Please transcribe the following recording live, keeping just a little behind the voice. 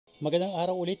Magandang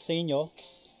araw ulit sa inyo.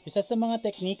 Isa sa mga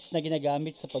techniques na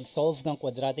ginagamit sa pag-solve ng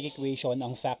quadratic equation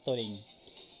ang factoring.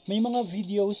 May mga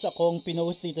videos akong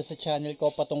pinost dito sa channel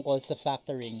ko patungkol sa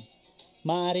factoring.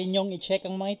 Maaari nyong i-check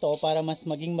ang mga ito para mas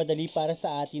maging madali para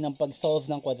sa atin ang pag-solve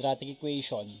ng quadratic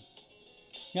equation.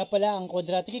 Nga pala, ang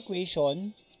quadratic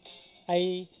equation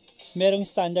ay merong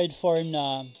standard form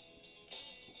na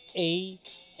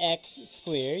ax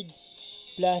squared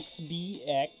plus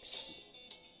bx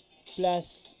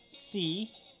plus c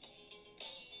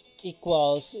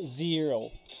equals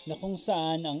 0, na kung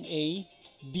saan ang a,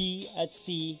 b at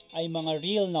c ay mga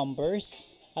real numbers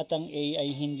at ang a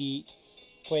ay hindi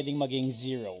pwedeng maging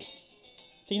 0.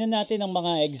 Tingnan natin ang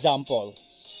mga example.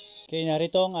 Okay,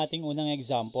 narito ang ating unang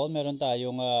example. Meron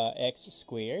tayong x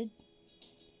squared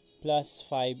plus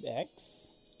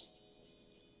 5x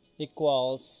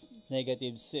equals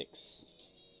negative 6.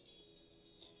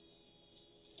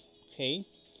 Okay.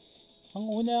 Ang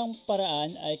unang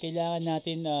paraan ay kailangan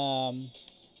natin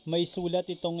may sulat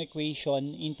itong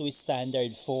equation into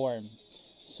standard form.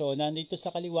 So, nandito sa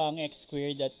kaliwa ang x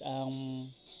squared at ang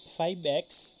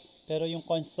 5x, pero yung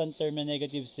constant term na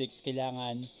negative 6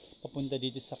 kailangan papunta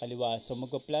dito sa kaliwa. So,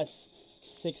 magpa-plus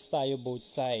 6 tayo both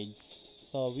sides.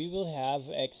 So, we will have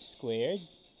x squared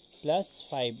plus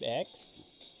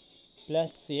 5x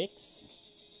plus 6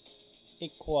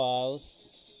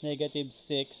 equals negative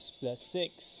 6 plus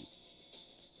 6.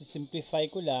 Simplify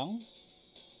ko lang,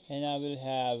 and I will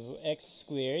have x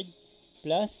squared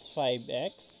plus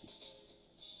 5x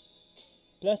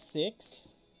plus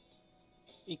 6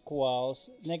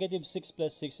 equals negative 6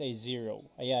 plus 6 ay 0.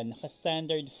 Ayan,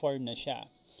 naka-standard form na siya.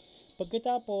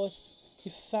 Pagkatapos,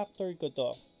 i-factor ko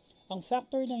to. Ang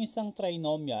factor ng isang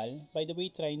trinomial, by the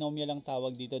way, trinomial ang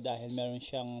tawag dito dahil meron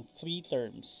siyang 3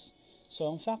 terms. So,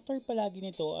 ang factor palagi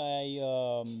nito ay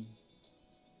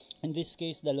in this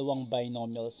case, dalawang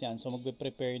binomials yan. So,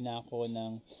 magpe-prepare na ako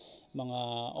ng mga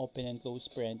open and close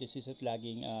parentheses at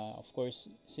laging, of course,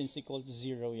 since equal to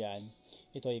 0 yan,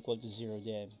 ito equal to 0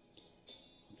 din.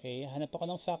 Okay, hanap ako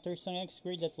ng factors ng x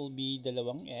squared. That will be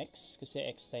dalawang x, kasi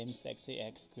x times x ay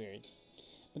x squared.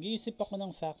 Mag-iisip ako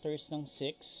ng factors ng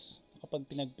 6, kapag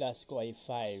pinag-plus ko ay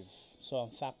 5. So, ang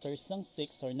factors ng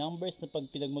 6 or numbers na pag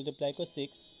pinag-multiply ko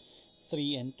 6,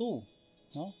 3 and 2.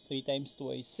 No? 3 times 2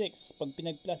 ay 6. Pag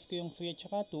pinag-plus ko yung 3 at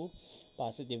saka 2,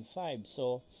 positive 5.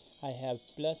 So, I have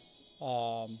plus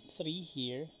 3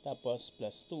 here, tapos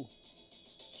plus 2.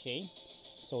 Okay?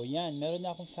 So, yan. Meron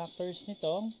na akong factors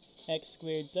nito. X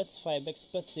squared plus 5x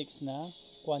plus 6 na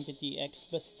quantity x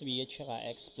plus 3 at saka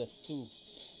x plus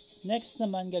 2. Next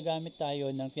naman, gagamit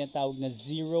tayo ng tinatawag na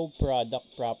zero product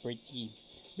property.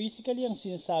 Basically, ang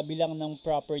sinasabi lang ng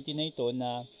property na ito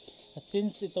na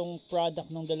since itong product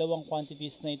ng dalawang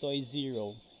quantities na ito ay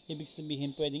 0, ibig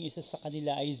sabihin pwedeng isa sa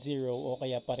kanila ay 0 o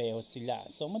kaya pareho sila.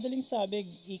 So, madaling sabi,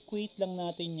 equate lang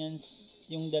natin yan,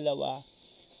 yung dalawa.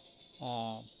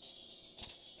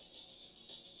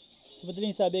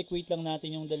 Equate lang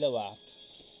natin yung dalawa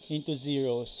into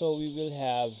 0. So, we will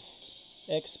have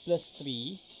x plus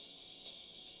 3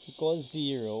 equals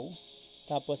 0.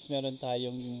 Tapos, meron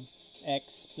tayong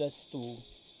x plus 2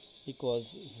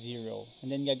 equals 0.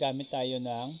 And then, gagamit tayo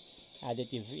ng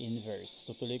additive inverse.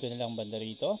 Tutuloy ko na lang banda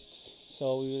rito.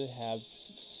 So, we will have,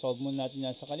 solve muna natin na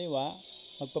sa kaliwa.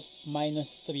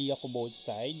 Magpa-minus 3 ako both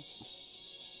sides.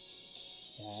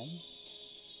 Yan.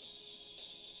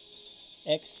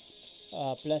 X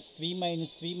plus 3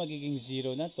 minus 3, magiging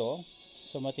 0 na to.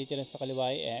 So, matitira sa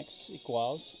kaliwa ay x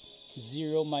equals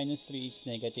 0 minus 3 is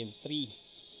negative 3.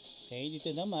 Okay, dito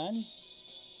naman,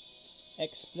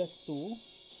 x plus 2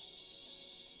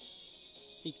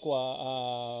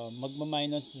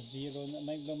 magma-minus 0 na,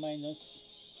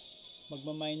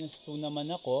 magma-minus 2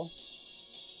 naman ako,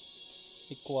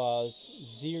 equals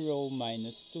 0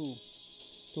 minus 2.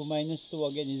 2 minus 2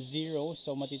 again is 0,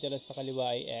 so matitira sa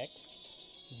kaliwa ay x.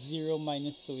 0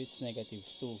 minus 2 is negative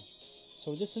 2.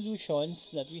 So the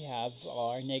solutions that we have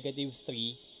are negative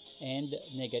 3 and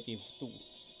negative 2.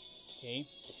 Okay?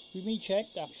 We may check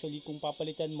actually kung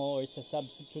papalitan mo or sa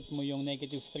substitute mo yung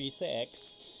negative 3 sa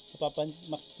x,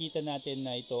 makikita natin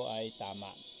na ito ay tama.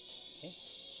 Okay?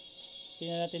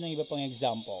 Tingnan natin ng iba pang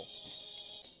examples.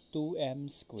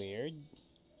 2m squared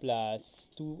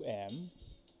plus 2m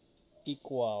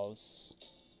equals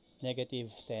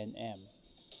negative 10m.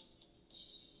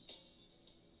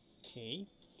 Okay?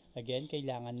 Again,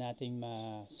 kailangan nating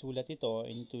masulat ito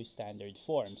into standard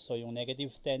form. So, yung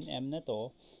negative 10m na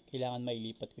to, kailangan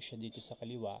mailipat ko siya dito sa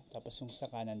kaliwa. Tapos yung sa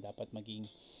kanan dapat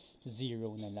maging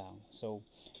 0 na lang. So,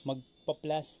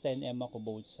 magpa-plus 10m ako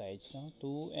both sides. No?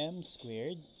 2m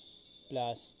squared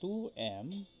plus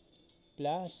 2m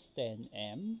plus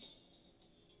 10m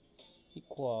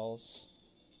equals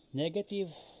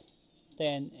negative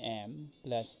 10m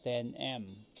plus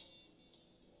 10m.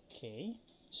 Okay,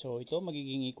 so ito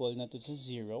magiging equal na to sa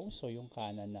 0. So yung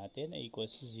kanan natin ay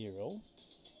equals to 0.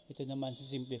 Ito naman sa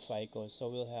simplify ko.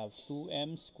 So we'll have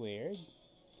 2m squared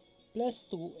plus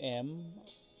 2m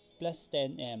plus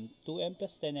 10m. 2m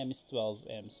plus 10m is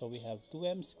 12m. So we have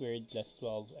 2m squared plus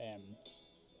 12m.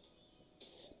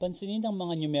 Pansinin ang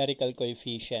mga numerical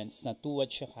coefficients na 2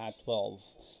 at saka 12.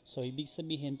 So ibig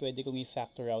sabihin pwede kong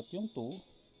i-factor out yung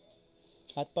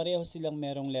 2. At pareho silang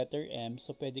merong letter m.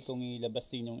 So pwede kong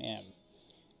ilabas din yung m.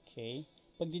 Okay.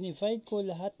 Pag dinivide ko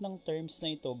lahat ng terms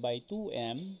na ito by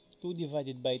 2m, 2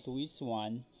 divided by 2 is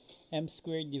 1. M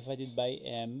squared divided by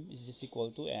m is just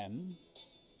equal to m.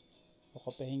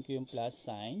 Kukopihin ko yung plus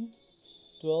sign.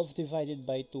 12 divided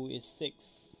by 2 is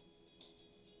 6.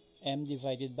 M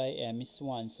divided by m is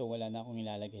 1. So wala na akong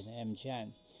ilalagay na m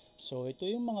dyan. So ito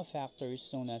yung mga factors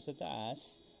nung nasa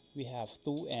taas. We have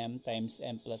 2m times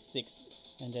m plus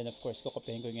 6. And then of course,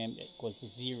 kukopihin ko yung m equals to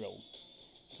 0.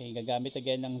 Okay, gagamit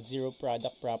again ng zero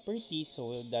product property.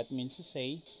 So that means to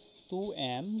say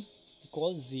 2m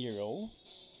equals 0.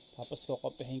 Tapos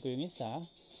kukopihin ko yung isa.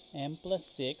 M plus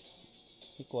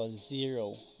 6 equals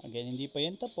 0. Again, hindi pa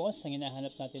yan tapos. Ang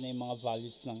hinahanap natin ay mga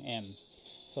values ng m.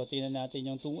 So, tingnan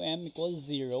natin yung 2m equals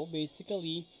 0.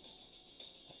 Basically,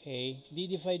 okay,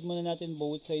 di-divide muna natin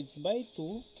both sides by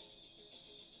 2.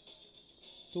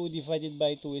 2 divided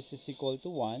by 2 is equal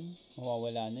to 1.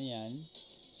 Mawawala na yan.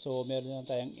 So, meron na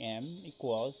tayong m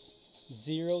equals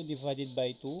 0 divided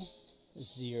by 2,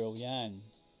 0 yan.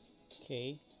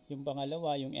 Okay, yung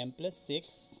pangalawa, yung m plus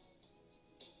 6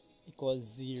 equals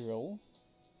 0.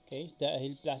 Okay,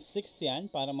 dahil plus 6 yan,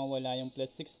 para mawala yung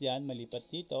plus 6 yan, malipat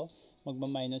dito,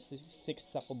 magma-minus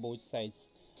 6 ako both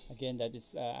sides. Again, that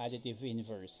is additive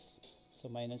inverse. So,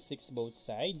 minus 6 both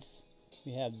sides.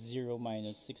 We have 0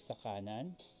 minus 6 sa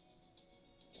kanan.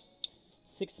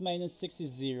 6 minus 6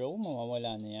 is 0,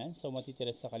 mawawala na yan. So,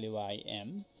 matitira sa kaliwa ay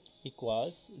m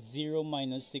equals 0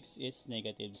 minus 6 is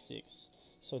negative 6.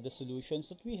 So, the solutions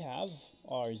that we have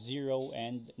are 0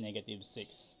 and negative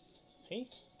 6. Okay?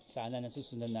 Sana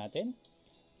nasusundan natin.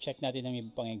 Check natin ang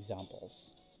ibang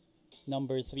examples.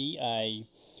 Number 3 ay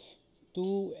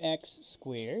 2x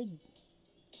squared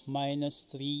minus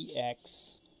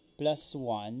 3x plus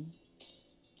 1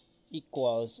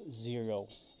 equals 0.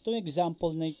 Itong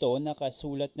example na ito,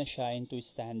 nakasulat na siya into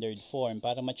standard form.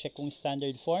 Para ma-check kung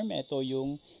standard form, ito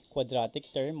yung quadratic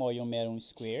term o yung merong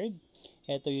squared.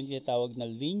 Ito yung tinatawag na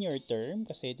linear term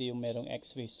kasi ito yung merong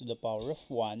x raised to the power of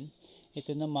 1.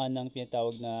 Ito naman ang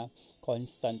tinatawag na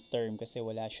constant term kasi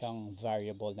wala siyang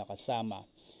variable na kasama.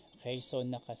 Okay, so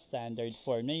naka-standard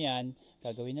form na yan.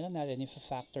 Gagawin na lang natin,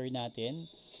 i-factor natin.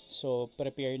 So,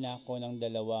 prepare na ako ng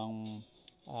dalawang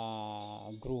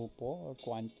grupo or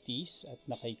quantities at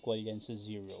naka-equal yan sa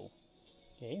 0.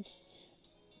 Okay?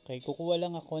 Okay, kukuha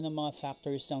lang ako ng mga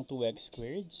factors ng 2x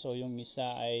squared. So, yung isa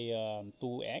ay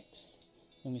 2x.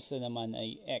 Yung isa naman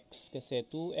ay x. Kasi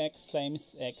 2x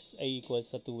times x ay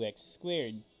equals to 2x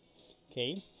squared.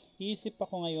 Okay? Iisip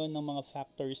ako ngayon ng mga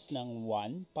factors ng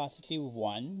 1, positive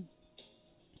 1.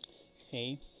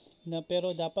 Okay?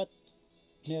 Pero dapat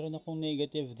meron akong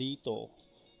negative dito.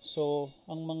 So,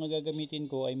 ang mga gagamitin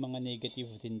ko ay mga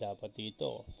negative din dapat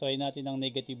dito. Try natin ang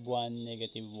negative 1,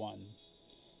 negative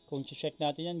 1. Kung check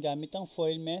natin yan gamit ang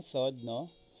FOIL method, no?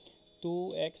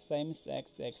 2x times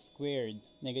x squared.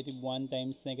 Negative 1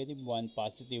 times negative 1,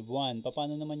 positive 1.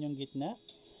 Paano naman yung gitna?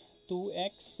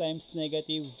 2x times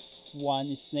negative 1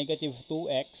 is negative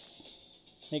 2x.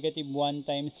 Negative 1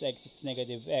 times x is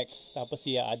negative x. Tapos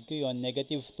i-add ko yun,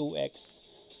 negative 2x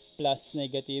plus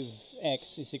negative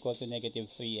x is equal to negative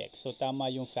 3x. So,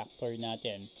 tama yung factor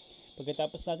natin.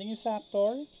 Pagkatapos natin yung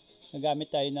factor,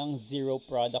 nagamit tayo ng zero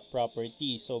product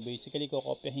property. So, basically,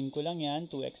 kokopyahin ko lang yan.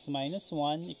 2x minus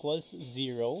 1 equals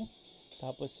 0.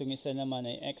 Tapos, yung isa naman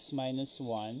ay x minus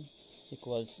 1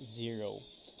 equals 0.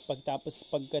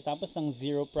 Pagkatapos ng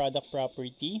zero product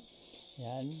property,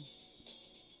 yan,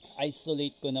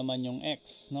 isolate ko naman yung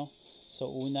x, no? So,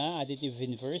 una, additive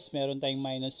inverse. Meron tayong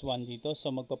minus 1 dito.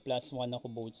 So, magpa-plus 1 ako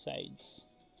both sides.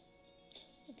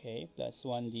 Okay, plus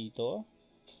 1 dito.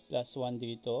 Plus 1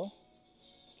 dito.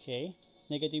 Okay,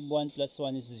 negative 1 plus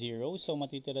 1 is 0. So,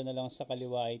 matitira na lang sa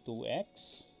kaliwa ay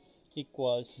 2x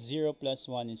equals 0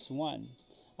 plus 1 is 1.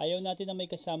 Ayaw natin na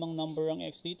may kasamang number ang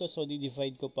x dito. So,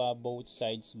 di-divide ko pa both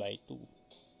sides by 2.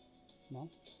 No?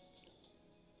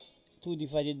 2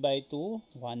 divided by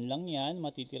 2, 1 lang yan.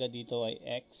 Matitira dito ay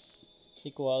x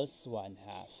equals 1/2.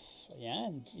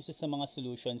 Ayan. Isa sa mga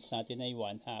solutions natin ay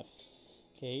 1/2.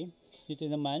 Okay. Dito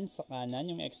naman sa kanan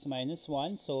yung x minus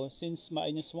 1. So, since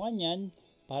minus 1 yan,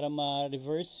 para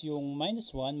ma-reverse yung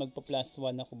minus 1, magpa-plus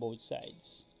 1 ako both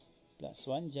sides. Plus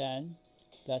 1 dyan,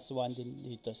 plus 1 din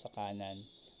dito sa kanan.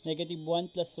 Negative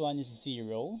 1 plus 1 is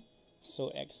 0.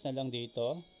 So, x na lang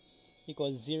dito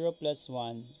equals 0 plus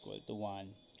 1 equal to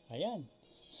 1. Ayan.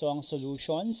 So, ang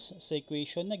solutions sa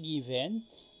equation na given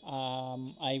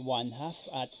ay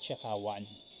 1/2 at saka 1.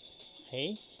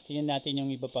 Okay? Tingnan natin yung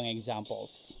iba pang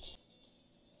examples.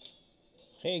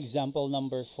 Okay, example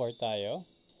number 4 tayo.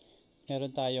 Meron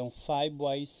tayong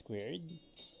 5y squared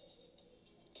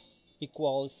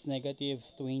equals negative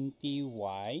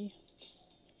 20y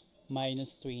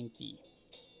minus 20.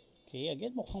 Okay,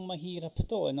 again, mukhang mahirap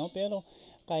ito, ano? Pero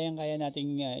kayang-kaya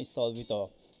nating i-solve ito.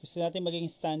 Gusto natin maging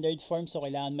standard form, so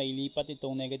kailangan mailipat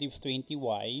itong negative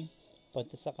 20y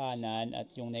papunta sa kanan at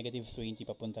yung negative 20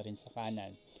 papunta rin sa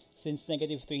kanan. Since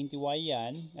negative 20y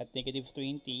yan at negative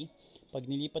 20, pag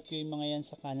nilipat ko yung mga yan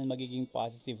sa kanan, magiging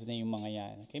positive na yung mga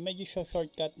yan. Okay, medyo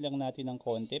shortcut lang natin ng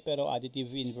konti, pero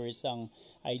additive inverse ang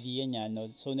idea niya. No?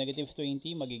 So, negative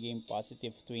 20, magiging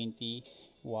positive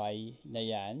 20y na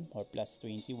yan, or plus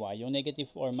 20y. Yung negative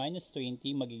or minus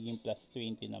 20, magiging plus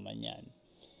 20 naman yan.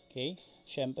 Okay,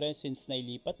 syempre, since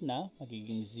nailipat na,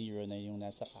 magiging 0 na yung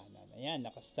nasa kanan. Ayan,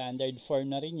 naka-standard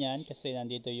form na rin yan kasi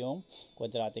nandito yung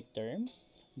quadratic term,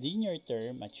 linear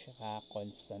term, at saka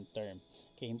constant term.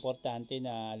 Okay, importante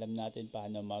na alam natin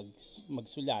paano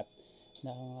magsulat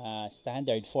ng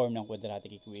standard form ng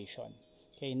quadratic equation.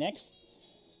 Okay, next,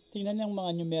 tingnan ng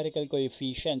mga numerical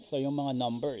coefficients, so yung mga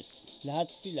numbers.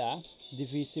 Lahat sila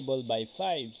divisible by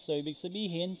 5. So, ibig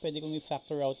sabihin, pwede kong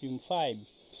i-factor out yung 5.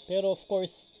 Pero of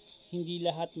course, hindi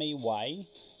lahat may y.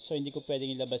 So, hindi ko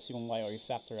pwedeng ilabas yung y or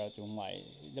i-factor out yung y.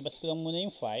 Ilabas ko lang muna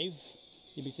yung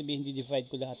 5. Ibig sabihin,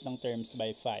 di-divide ko lahat ng terms by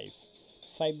 5.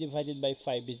 5 divided by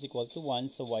 5 is equal to 1,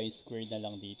 so y squared na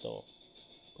lang dito.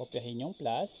 Kopyahin yung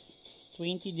plus.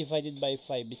 20 divided by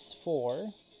 5 is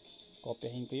 4.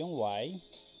 Kopyahin ko yung y.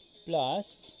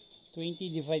 Plus,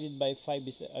 20 divided by 5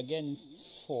 is, again,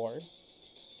 is 4.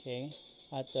 Okay?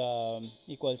 At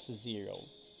equals to 0.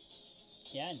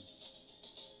 Yan.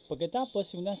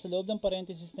 Pagkatapos, yung nasa loob ng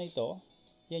parenthesis na ito,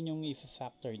 yan yung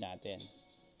i-factor natin.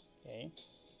 Okay?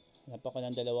 Hanap ako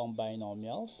ng dalawang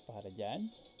binomials para dyan.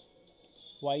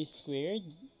 Y squared,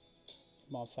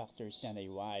 mga factors yan ay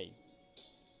y.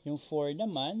 Yung 4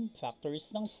 naman,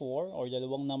 factors ng 4 or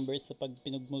dalawang numbers na pag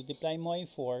pinag-multiply mo ay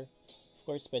 4, of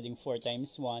course, pwedeng 4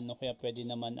 times 1 o kaya pwede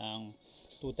naman ang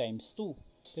 2 times 2.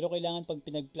 Pero kailangan pag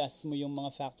pinag-plus mo yung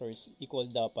mga factors, equal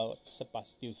dapat sa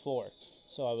positive 4.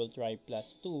 So, I will try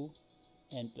plus 2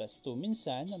 and plus 2.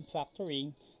 Minsan, ang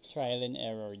factoring, trial and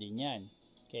error din yan.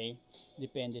 Okay?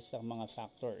 Depende sa mga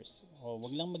factors. O,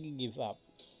 wag lang mag-give up.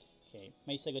 Okay,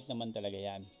 may sagot naman talaga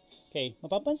yan. Okay,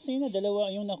 mapapansin na dalawa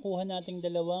yung nakuha nating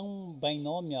dalawang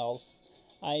binomials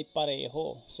ay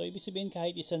pareho. So, ibig sabihin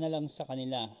kahit isa na lang sa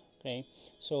kanila. Okay,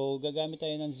 so gagamit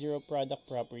tayo ng zero product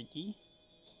property.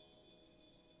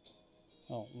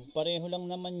 Oh, pareho lang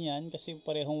naman yan kasi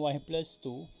parehong y plus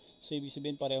 2. So, ibig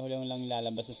sabihin pareho lang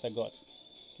lalabas sa sagot.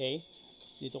 Okay,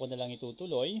 dito ko na lang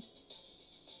itutuloy.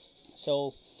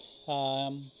 So,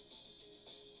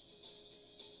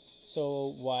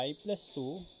 y plus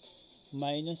 2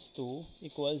 minus 2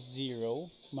 equals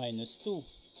 0 minus 2.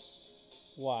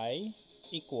 Y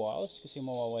equals, kasi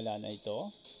mawawala na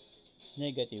ito,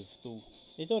 negative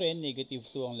 2. Ito rin, negative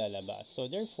 2 ang lalabas. So,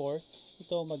 therefore,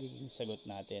 ito magiging sagot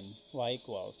natin. Y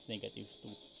equals negative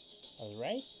 2.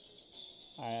 Alright?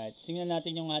 Alright, tingnan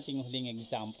natin yung ating huling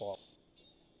example.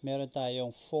 Meron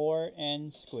tayong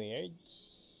 4n squared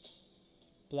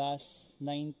plus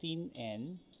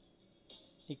 19n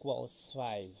equals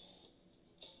 5.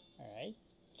 Alright?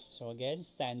 So again,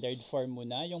 standard form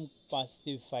muna. Yung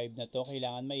positive 5 na to,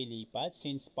 kailangan mailipat.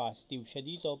 Since positive siya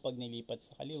dito, pag nilipat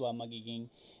sa kaliwa, magiging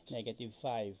negative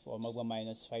 5. O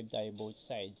magma-minus 5 tayo both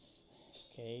sides.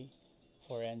 Okay?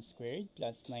 4n squared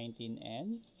plus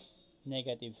 19n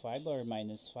negative 5 or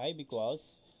minus 5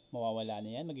 equals, mawawala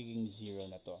na yan, magiging 0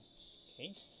 na to.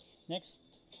 Okay? Next,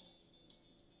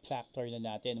 factor na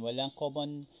natin. Walang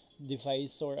common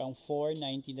divisor ang 4,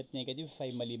 19 at negative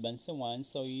 5 maliban sa 1.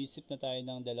 So, iisip na tayo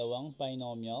ng dalawang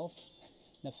binomials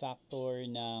na factor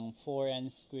ng 4n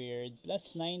squared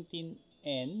plus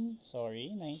 19n.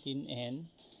 Sorry, 19n.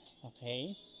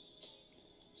 Okay.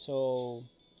 So,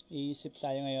 iisip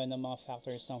tayo ngayon ng mga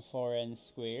factors ng 4n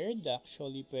squared.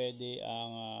 Actually, pwede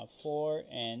ang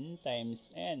 4n times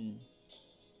n.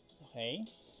 Okay.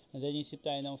 And then, iisip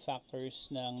tayo ng factors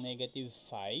ng negative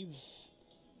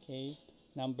 5. Okay.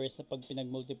 Numbers na pag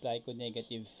pinag-multiply ko,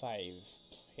 negative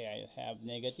 5. Okay, I have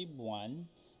negative 1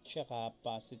 tsaka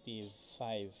positive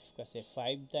 5. Kasi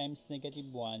 5 times negative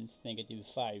 1 is negative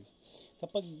 5.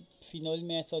 Kapag Finol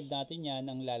method natin yan,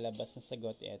 ang lalabas na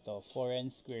sagot ito, 4n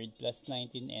squared plus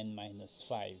 19n minus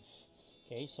 5.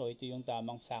 Okay, so ito yung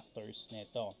tamang factors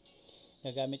nito.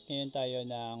 Gagamit ngayon tayo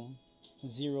ng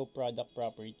zero product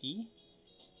property.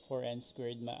 4n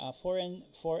squared,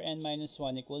 4n minus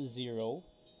 1 equals 0.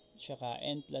 Tsaka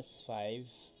n plus 5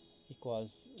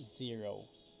 equals 0.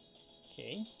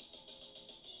 Okay.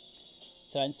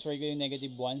 Transfer ko yung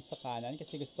negative 1 sa kanan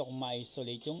kasi gusto kong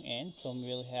ma-isolate yung n. So,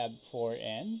 we'll have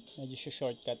 4n. Medyo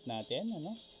shortcut natin.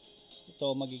 Ano?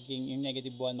 Ito, magiging, yung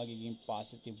negative 1 magiging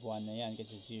positive 1 na yan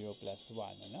kasi 0 plus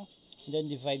 1. Ano? And then,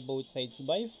 divide both sides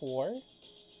by 4.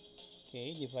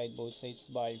 Okay, divide both sides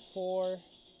by 4.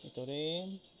 Ito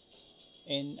rin.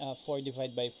 And 4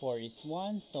 divided by 4 is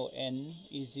 1. So, n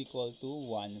is equal to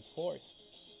 1/4.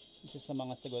 Isa sa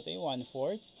mga sagot ay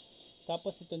 1/4.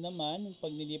 Tapos, ito naman,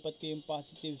 pag nilipat ko yung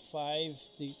positive 5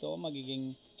 dito,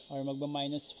 magiging, or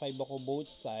magma-minus 5 ako both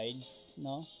sides,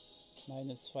 no?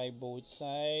 Minus 5 both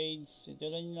sides. Ito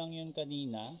lang yun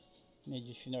kanina.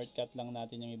 Medyo shortcut lang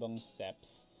natin yung ibang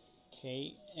steps.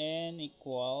 Okay, n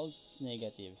equals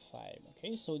negative 5.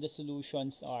 Okay, so the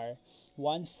solutions are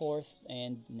 1/4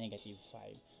 and negative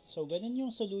 5. So, ganun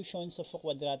yung solutions of a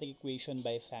quadratic equation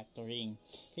by factoring.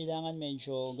 Kailangan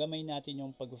medyo gamay natin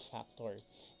yung pag-factor.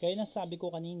 Kaya na sabi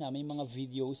ko kanina, may mga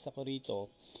videos ako rito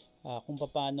kung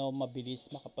paano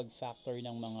mabilis makapag-factor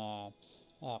ng mga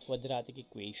quadratic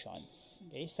equations.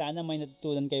 Okay, sana may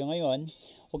natutunan kayo ngayon.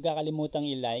 Huwag kakalimutang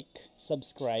i-like,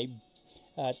 subscribe,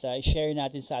 at i-share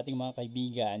natin sa ating mga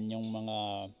kaibigan yung mga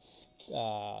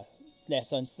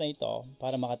lessons na ito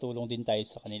para makatulong din tayo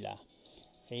sa kanila.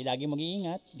 Okay, lagi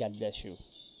mag-iingat. God bless you.